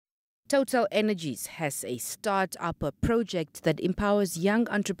Total Energies has a start-up project that empowers young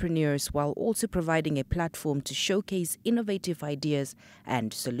entrepreneurs while also providing a platform to showcase innovative ideas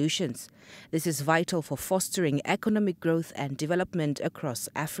and solutions. This is vital for fostering economic growth and development across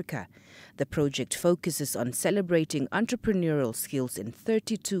Africa. The project focuses on celebrating entrepreneurial skills in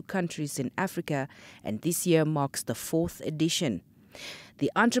 32 countries in Africa, and this year marks the 4th edition. The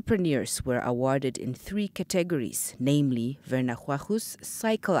entrepreneurs were awarded in 3 categories, namely Vernachwachus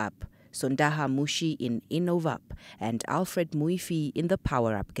Cycle Up, Sondaha Mushi in InnovUp, and Alfred Muifi in the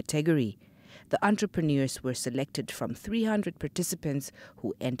Power Up category. The entrepreneurs were selected from 300 participants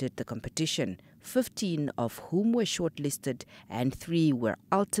who entered the competition, 15 of whom were shortlisted and 3 were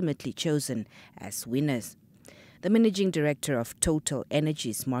ultimately chosen as winners. The managing director of Total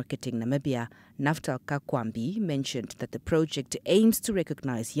Energies Marketing Namibia, Naftal Kakwambi, mentioned that the project aims to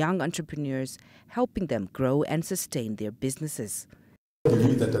recognize young entrepreneurs, helping them grow and sustain their businesses. I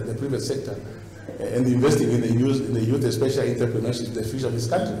believe that the private sector and investing in the youth, especially entrepreneurship, is the future of this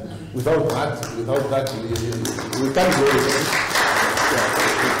country. Without that, we can't grow the economy.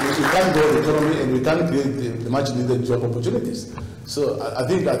 We can't grow the economy, and we can't create the much needed job opportunities. So I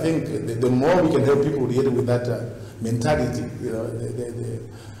think the more we can help people really with that mentality, the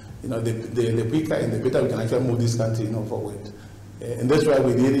quicker and the better we can actually move this country forward. And that's why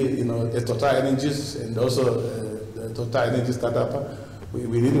we really, at Total Energies and also the Total Energy startup, we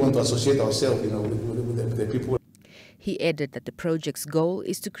really want to associate ourselves, with the people. He added that the project's goal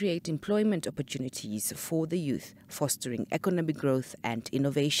is to create employment opportunities for the youth, fostering economic growth and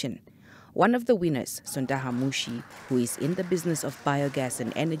innovation. One of the winners, Sondaha Mushi, who is in the business of biogas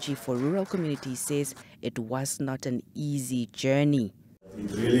and energy for rural communities, says it was not an easy journey. It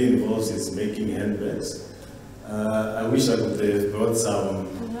really involves is making handbags. I wish I could have brought some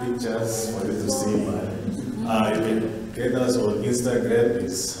pictures for you to see, but you can get us on Instagram.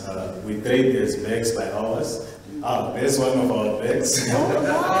 It's, we trade these bags by hours. There's one of our bags.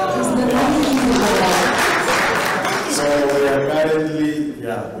 So we are currently, we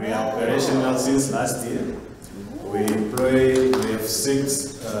are operational since last year. We have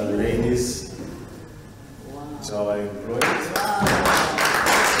 6 ladies, so I employed.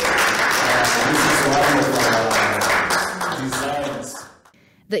 This is one of our designs.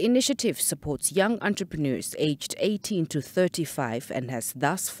 The initiative supports young entrepreneurs aged 18 to 35 and has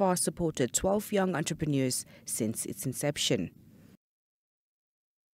thus far supported 12 young entrepreneurs since its inception.